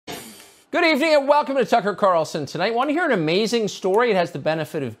Good evening and welcome to Tucker Carlson Tonight. Want to hear an amazing story? It has the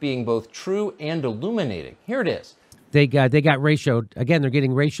benefit of being both true and illuminating. Here it is. They got ratioed. Again, they're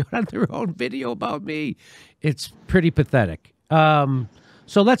getting ratioed on their own video about me. It's pretty pathetic. So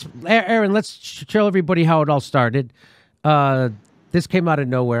Aaron, let's tell everybody how it all started. This came out of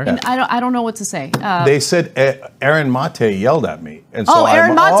nowhere. And I don't know what to say. They said Aaron Mate yelled at me. And so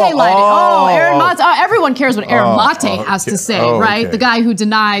Aaron Mate lied. Aaron Mate. everyone cares what Aaron Mate has to say, right? Okay. The guy who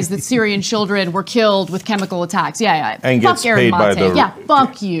denies that Syrian children were killed with chemical attacks. Yeah. And fuck gets Aaron paid Mate. by the... Yeah,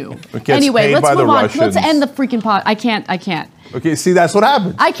 fuck you. Anyway, let's move on. Russians. Let's end the freaking pod. I can't. Okay, see, that's what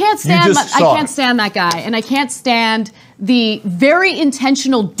happens. I can't stand that guy, and I can't stand the very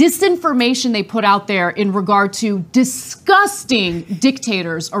intentional disinformation they put out there in regard to disgusting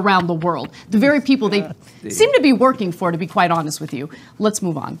dictators around the world. The very people they seem to be working for, to be quite honest with you. Let's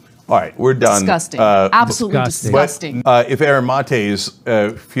move on. All right, we're done. Disgusting. Absolutely disgusting. But, if Aaron Mate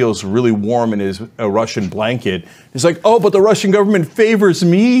feels really warm in his Russian blanket, he's like, oh, but the Russian government favors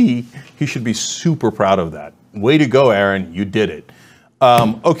me. He should be super proud of that. Way to go, Aaron. You did it.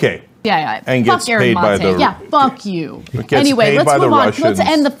 Okay. Yeah. And fuck gets Aaron paid by Mate. the... Yeah, fuck you. Anyway, let's move on. Let's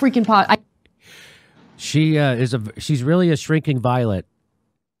end the freaking pod. She's really a shrinking violet.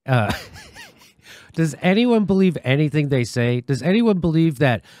 Does anyone believe anything they say? Does anyone believe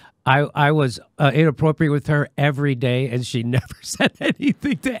that I was inappropriate with her every day and she never said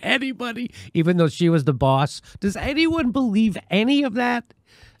anything to anybody, even though she was the boss? Does anyone believe any of that?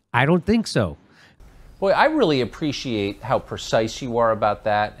 I don't think so. Boy, I really appreciate how precise you are about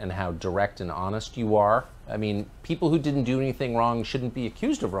that and how direct and honest you are. I mean, people who didn't do anything wrong shouldn't be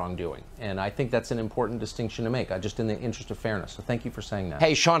accused of wrongdoing. And I think that's an important distinction to make, just in the interest of fairness. So thank you for saying that.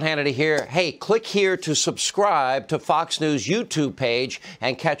 Hey, Sean Hannity here. Hey, click here to subscribe to Fox News YouTube page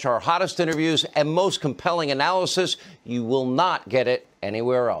and catch our hottest interviews and most compelling analysis. You will not get it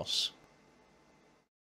anywhere else.